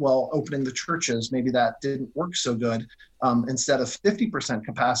 well, opening the churches, maybe that didn't work so good. Instead of 50%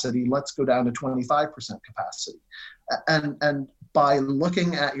 capacity, let's go down to 25% capacity. And by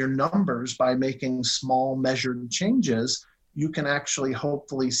looking at your numbers, by making small measured changes, you can actually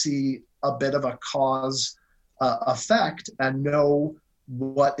hopefully see a bit of a cause effect and know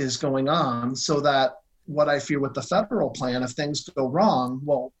what is going on, so that what I fear with the federal plan, if things go wrong,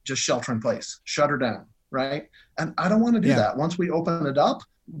 well, just shelter in place, shut her down, right? And I don't want to do that. Once we open it up,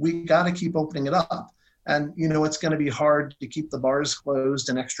 we got to keep opening it up. And, it's going to be hard to keep the bars closed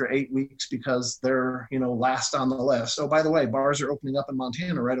an extra 8 weeks because they're, last on the list. Oh, by the way, bars are opening up in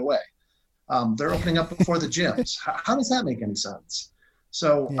Montana right away. They're opening up before the gyms. How does that make any sense?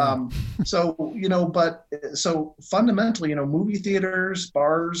 So, so fundamentally, movie theaters,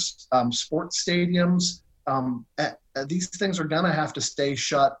 bars, sports stadiums, these things are going to have to stay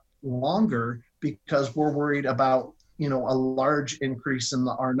shut longer because we're worried about, a large increase in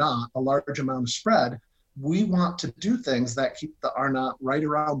the R0, a large amount of spread. We want to do things that keep the R0 right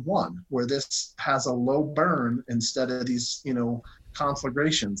around 1, where this has a low burn instead of these,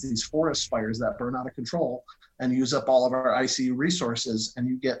 conflagrations, these forest fires that burn out of control and use up all of our ICU resources, and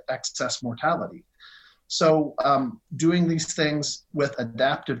you get excess mortality. So doing these things with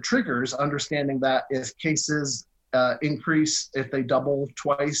adaptive triggers, understanding that if cases increase if they double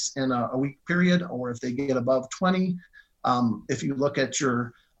twice in a week period, or if they get above 20. If you look at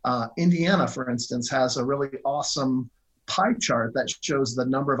your Indiana, for instance, has a really awesome pie chart that shows the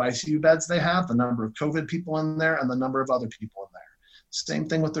number of ICU beds they have, the number of COVID people in there, and the number of other people in there. Same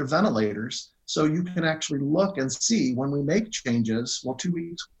thing with their ventilators. So you can actually look and see when we make changes, well, 2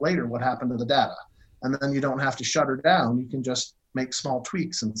 weeks later, what happened to the data? And then you don't have to shut her down. You can just make small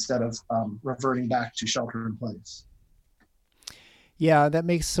tweaks instead of reverting back to shelter in place. Yeah, that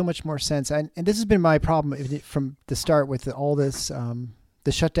makes so much more sense. And this has been my problem from the start with all this,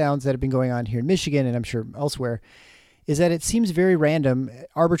 the shutdowns that have been going on here in Michigan, and I'm sure elsewhere, is that it seems very random,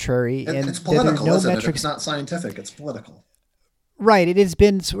 arbitrary, and it's political, no isn't metrics. It's not scientific; it's political. Right. It has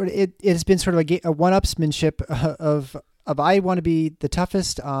been sort of a one-upsmanship of I want to be the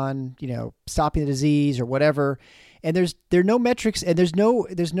toughest on stopping the disease or whatever, and there are no metrics, and there's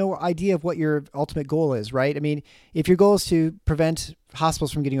no idea of what your ultimate goal is. Right. I mean, if your goal is to prevent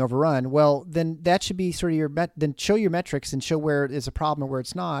hospitals from getting overrun, well, then that should be sort of then show your metrics and show where it is a problem or where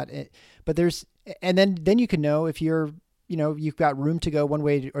it's not. But then you can know if you've got room to go one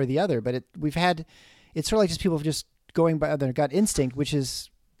way or the other. But it's sort of like just people just going by their gut instinct, which is,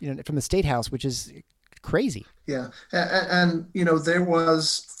 from the State House, which is crazy. Yeah. And there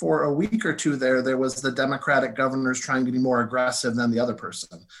was, for a week or two there was the Democratic governors trying to be more aggressive than the other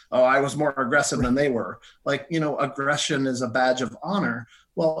person. Oh, I was more aggressive than they were. Like, aggression is a badge of honor.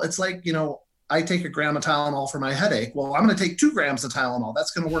 Well, it's like, I take a gram of Tylenol for my headache. Well, I'm going to take 2 grams of Tylenol.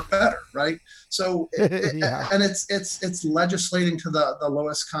 That's going to work better, right? So, Yeah. And it's legislating to the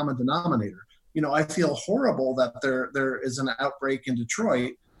lowest common denominator. I feel horrible that there is an outbreak in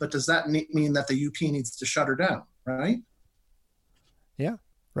Detroit, but does that mean that the UP needs to shut her down, right? Yeah,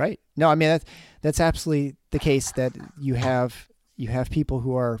 right. No, I mean that's absolutely the case, that you have people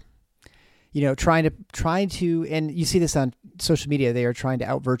who are, trying to, and you see this on social media. They are trying to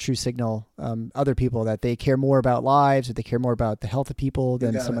out-virtue signal other people that they care more about lives, or they care more about the health of people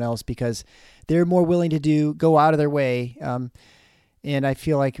than someone else, because they're more willing to go out of their way. And I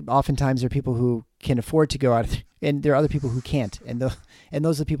feel like oftentimes there are people who can afford to go out, and there are other people who can't. And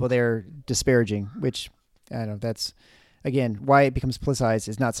those are the people they're disparaging, which, I don't know, that's, again, why it becomes politicized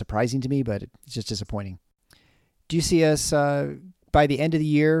is not surprising to me, but it's just disappointing. Do you see us, by the end of the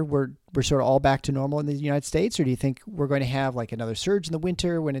year, we're sort of all back to normal in the United States? Or do you think we're going to have like another surge in the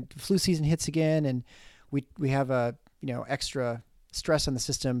winter when flu season hits again, and we have a, extra stress on the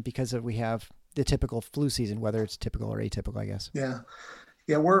system because we have the typical flu season, whether it's typical or atypical, I guess? Yeah.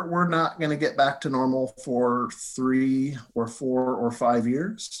 We're not going to get back to normal for 3 or 4 or 5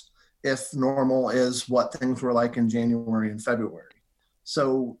 years, if normal is what things were like in January and February.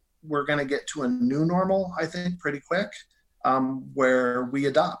 So we're going to get to a new normal, I think, pretty quick, where we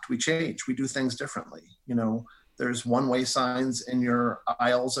adopt, we change, we do things differently. There's one-way signs in your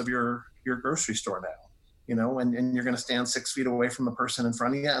aisles of your grocery store now. And you're going to stand 6 feet away from the person in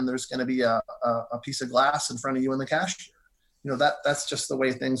front of you, and there's going to be a piece of glass in front of you in the cashier. That's just the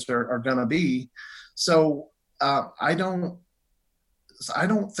way things are going to be. So I don't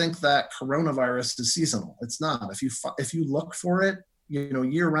think that coronavirus is seasonal. It's not. If you look for it,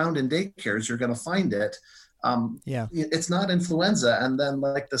 year round in daycares, you're going to find it. It's not influenza. And then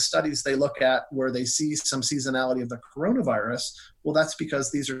like the studies they look at where they see some seasonality of the coronavirus, well, that's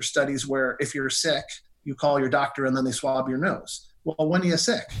because these are studies where if you're sick, you call your doctor and then they swab your nose. Well, when are you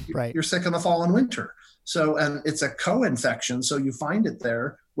sick? Right. You're sick in the fall and winter. So, and it's a co-infection. So you find it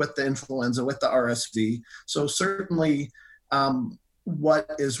there with the influenza, with the RSV. So certainly what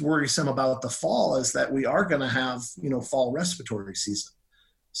is worrisome about the fall is that we are going to have, fall respiratory season.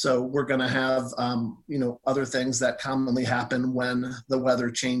 So we're going to have, other things that commonly happen when the weather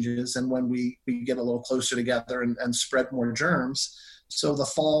changes and when we get a little closer together and spread more germs. So the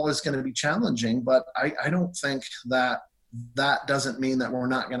fall is going to be challenging, but I don't think that doesn't mean that we're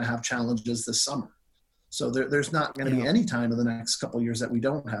not going to have challenges this summer. So there's not going to be any time in the next couple of years that we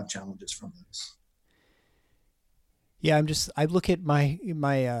don't have challenges from this. Yeah, I look at my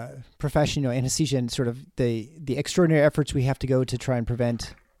profession, anesthesia, and sort of the extraordinary efforts we have to go to try and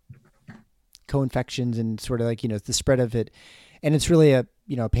prevent co-infections and sort of like, the spread of it. And it's really a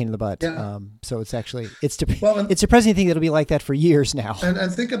pain in the butt. Yeah. So it's actually, it's surprising to think it'll be like that for years now.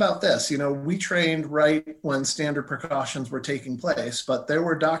 And think about this, we trained right when standard precautions were taking place, but there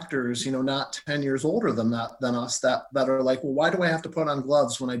were doctors, not 10 years older than us that are like, well, why do I have to put on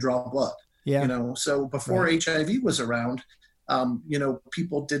gloves when I draw blood? Yeah. So before HIV was around,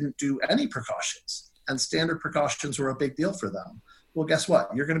 people didn't do any precautions, and standard precautions were a big deal for them. Well, guess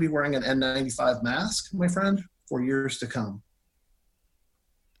what? You're going to be wearing an N95 mask, my friend, for years to come.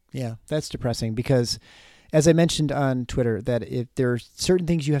 Yeah, that's depressing because, as I mentioned on Twitter, that if there are certain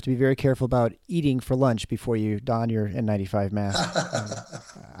things you have to be very careful about eating for lunch before you don your N95 mask.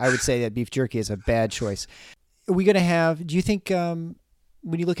 I would say that beef jerky is a bad choice. Are we going to have, do you think,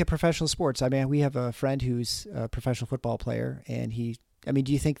 when you look at professional sports, I mean, we have a friend who's a professional football player, and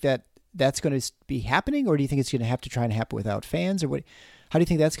do you think that that's going to be happening, or do you think it's going to have to try and happen without fans, or what? How do you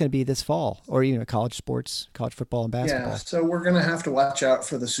think that's going to be this fall, or college sports, college football and basketball? Yeah, so we're going to have to watch out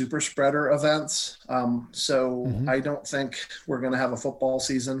for the super spreader events. I don't think we're going to have a football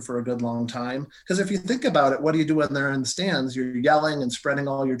season for a good long time. Because if you think about it, what do you do when they're in the stands? You're yelling and spreading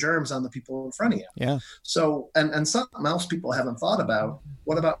all your germs on the people in front of you. Yeah. So, and something else people haven't thought about,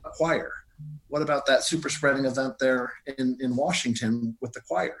 what about choir? What about that super spreading event there in Washington with the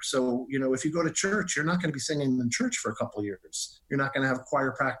choir? So, if you go to church, you're not going to be singing in church for a couple of years. You're not going to have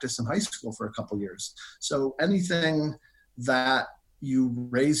choir practice in high school for a couple of years. So anything that you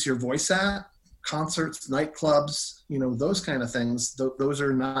raise your voice at, concerts, nightclubs, those kind of things, those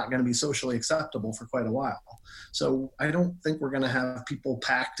are not going to be socially acceptable for quite a while. So I don't think we're going to have people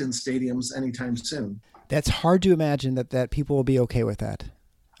packed in stadiums anytime soon. That's hard to imagine that people will be okay with that.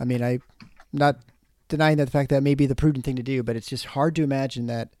 I mean, I'm not denying that the fact that may be the prudent thing to do, but it's just hard to imagine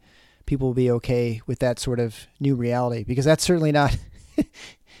that people will be okay with that sort of new reality, because that's certainly not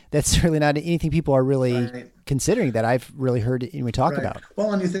anything people are really considering that I've really heard we talk about.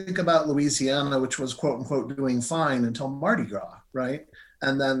 Well, and you think about Louisiana, which was quote unquote doing fine until Mardi Gras, right?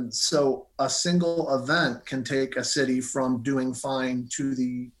 And then so a single event can take a city from doing fine to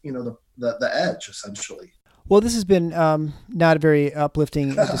the edge, essentially. Well, this has been not a very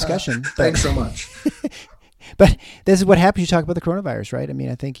uplifting discussion. Thanks so much. But this is what happens. You talk about the coronavirus, right? I mean,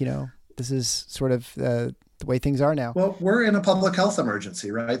 I think, this is sort of the way things are now. Well, we're in a public health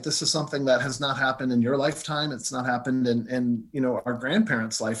emergency, right? This is something that has not happened in your lifetime. It's not happened in our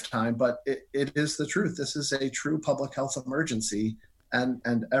grandparents' lifetime, but it is the truth. This is a true public health emergency,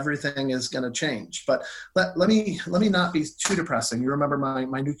 and everything is going to change. But let me not be too depressing. You remember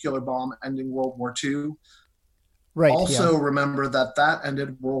my nuclear bomb ending World War II? Right. Also, remember that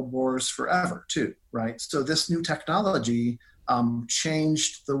ended world wars forever too, right? So this new technology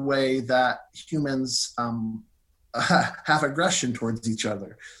changed the way that humans have aggression towards each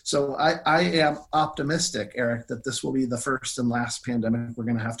other. So I am optimistic, Eric, that this will be the first and last pandemic we're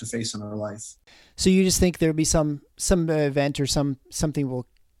going to have to face in our life. So you just think there'll be some event or some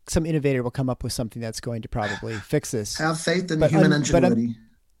innovator will come up with something that's going to probably fix this. Have faith in human ingenuity.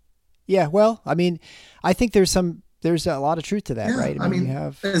 Yeah, well, I mean, I think there's a lot of truth to that, right? I mean,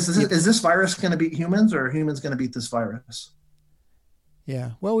 is this virus going to beat humans, or are humans going to beat this virus?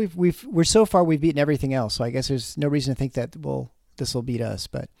 Yeah. Well, we've beaten everything else, so I guess there's no reason to think that this will beat us.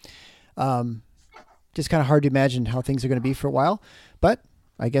 But just kind of hard to imagine how things are going to be for a while. But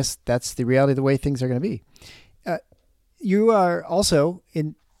I guess that's the reality of the way things are going to be. You are also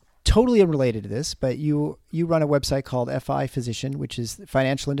totally unrelated to this, but you run a website called FI Physician, which is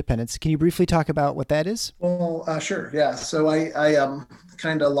financial independence. Can you briefly talk about what that is? Well, sure. Yeah. So I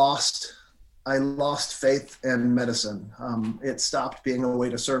kind of lost faith in medicine. It stopped being a way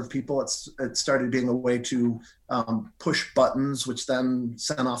to serve people. It started being a way to push buttons, which then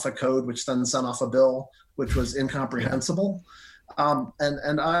sent off a code, which then sent off a bill, which was incomprehensible.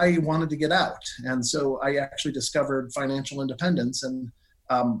 And I wanted to get out. And so I actually discovered financial independence. And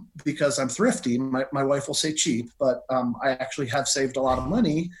because I'm thrifty, my wife will say cheap, but I actually have saved a lot of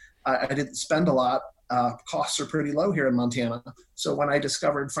money. I didn't spend a lot. Costs are pretty low here in Montana. So when I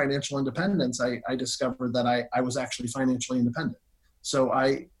discovered financial independence, I discovered that I was actually financially independent. So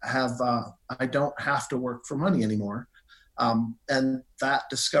I don't have to work for money anymore. And that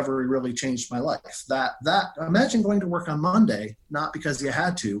discovery really changed my life. That imagine going to work on Monday, not because you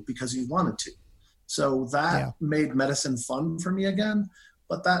had to, because you wanted to. So that made medicine fun for me again.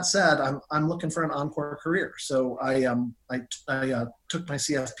 But that said, I'm looking for an encore career. So I took my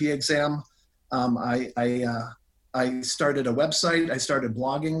CFP exam. I started a website. I started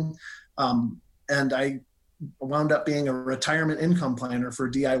blogging, and I wound up being a retirement income planner for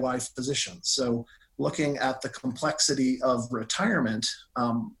DIY physicians. So looking at the complexity of retirement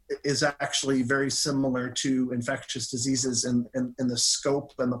is actually very similar to infectious diseases in the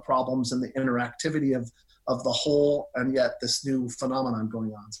scope and the problems and the interactivity of the whole, and yet this new phenomenon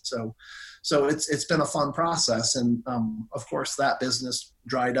going on. So it's been a fun process. And of course that business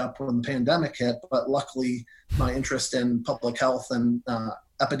dried up when the pandemic hit, but luckily my interest in public health and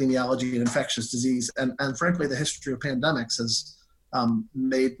epidemiology and infectious disease and frankly the history of pandemics has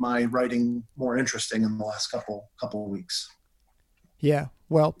made my writing more interesting in the last couple of weeks. Yeah.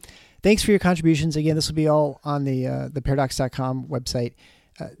 Well, thanks for your contributions. Again, this will be all on the paradox.com website.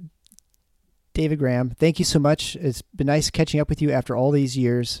 David Graham, thank you so much. It's been nice catching up with you after all these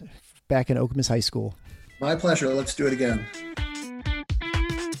years back in Okemos High School. My pleasure. Let's do it again.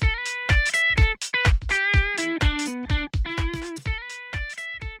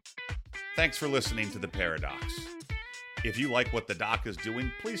 Thanks for listening to The Paradox. If you like what the doc is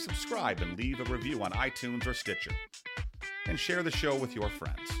doing, please subscribe and leave a review on iTunes or Stitcher. And share the show with your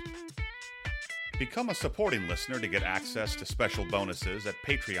friends. Become a supporting listener to get access to special bonuses at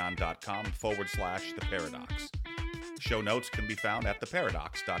patreon.com/theparadox. Show notes can be found at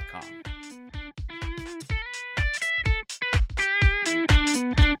theparadox.com.